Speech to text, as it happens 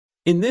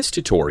In this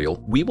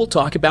tutorial, we will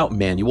talk about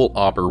manual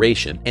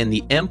operation and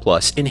the M+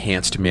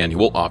 enhanced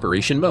manual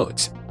operation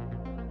modes.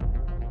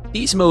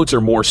 These modes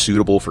are more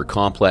suitable for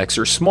complex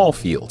or small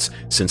fields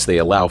since they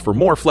allow for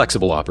more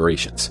flexible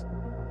operations.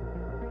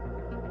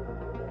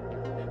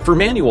 For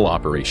manual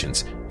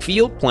operations,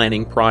 field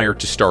planning prior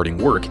to starting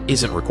work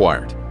isn't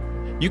required.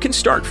 You can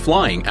start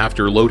flying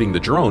after loading the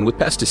drone with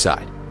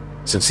pesticide.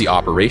 Since the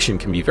operation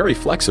can be very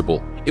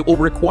flexible, it will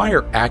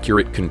require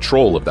accurate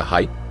control of the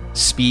height,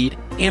 speed,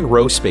 and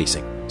row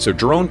spacing, so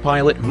drone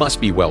pilot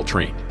must be well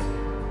trained.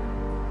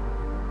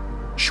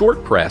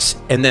 Short press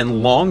and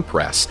then long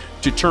press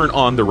to turn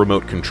on the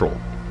remote control.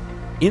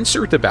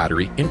 Insert the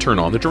battery and turn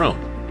on the drone.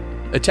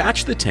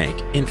 Attach the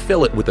tank and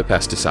fill it with the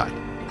pesticide.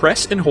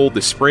 Press and hold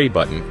the spray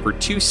button for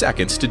 2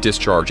 seconds to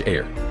discharge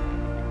air.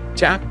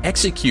 Tap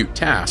Execute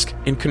Task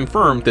and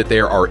confirm that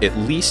there are at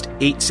least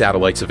 8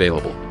 satellites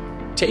available.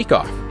 Take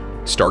off,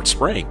 start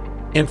spraying,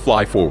 and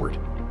fly forward.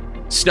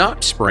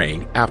 Stop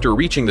spraying after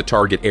reaching the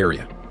target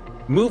area.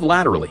 Move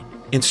laterally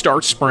and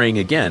start spraying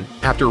again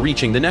after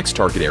reaching the next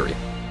target area.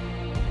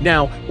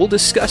 Now, we'll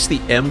discuss the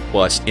M+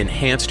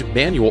 Enhanced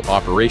Manual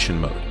Operation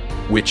Mode,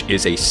 which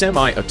is a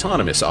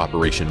semi-autonomous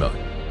operation mode.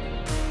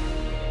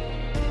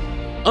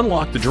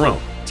 Unlock the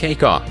drone,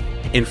 take off,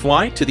 and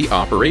fly to the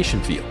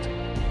operation field.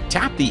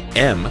 Tap the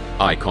M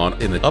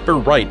icon in the upper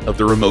right of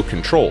the remote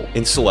control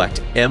and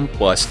select M+,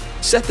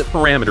 set the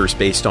parameters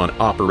based on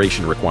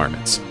operation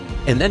requirements,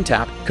 and then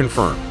tap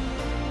Confirm.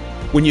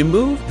 When you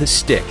move the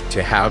stick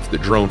to have the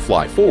drone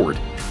fly forward,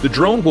 the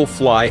drone will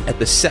fly at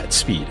the set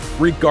speed,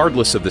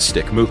 regardless of the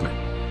stick movement.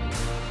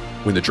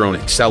 When the drone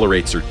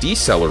accelerates or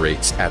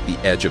decelerates at the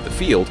edge of the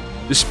field,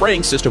 the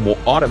spraying system will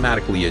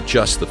automatically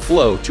adjust the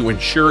flow to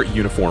ensure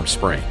uniform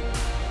spraying.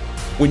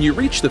 When you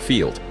reach the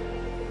field,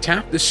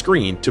 tap the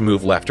screen to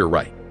move left or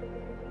right.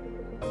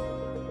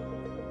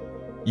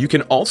 You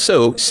can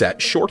also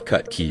set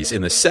shortcut keys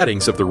in the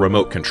settings of the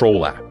remote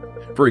control app.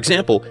 For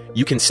example,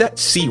 you can set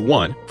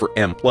C1 for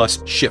M+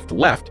 shift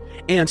left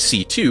and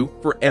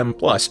C2 for M+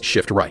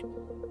 shift right.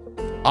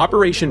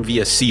 Operation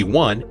via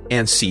C1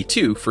 and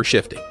C2 for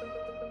shifting.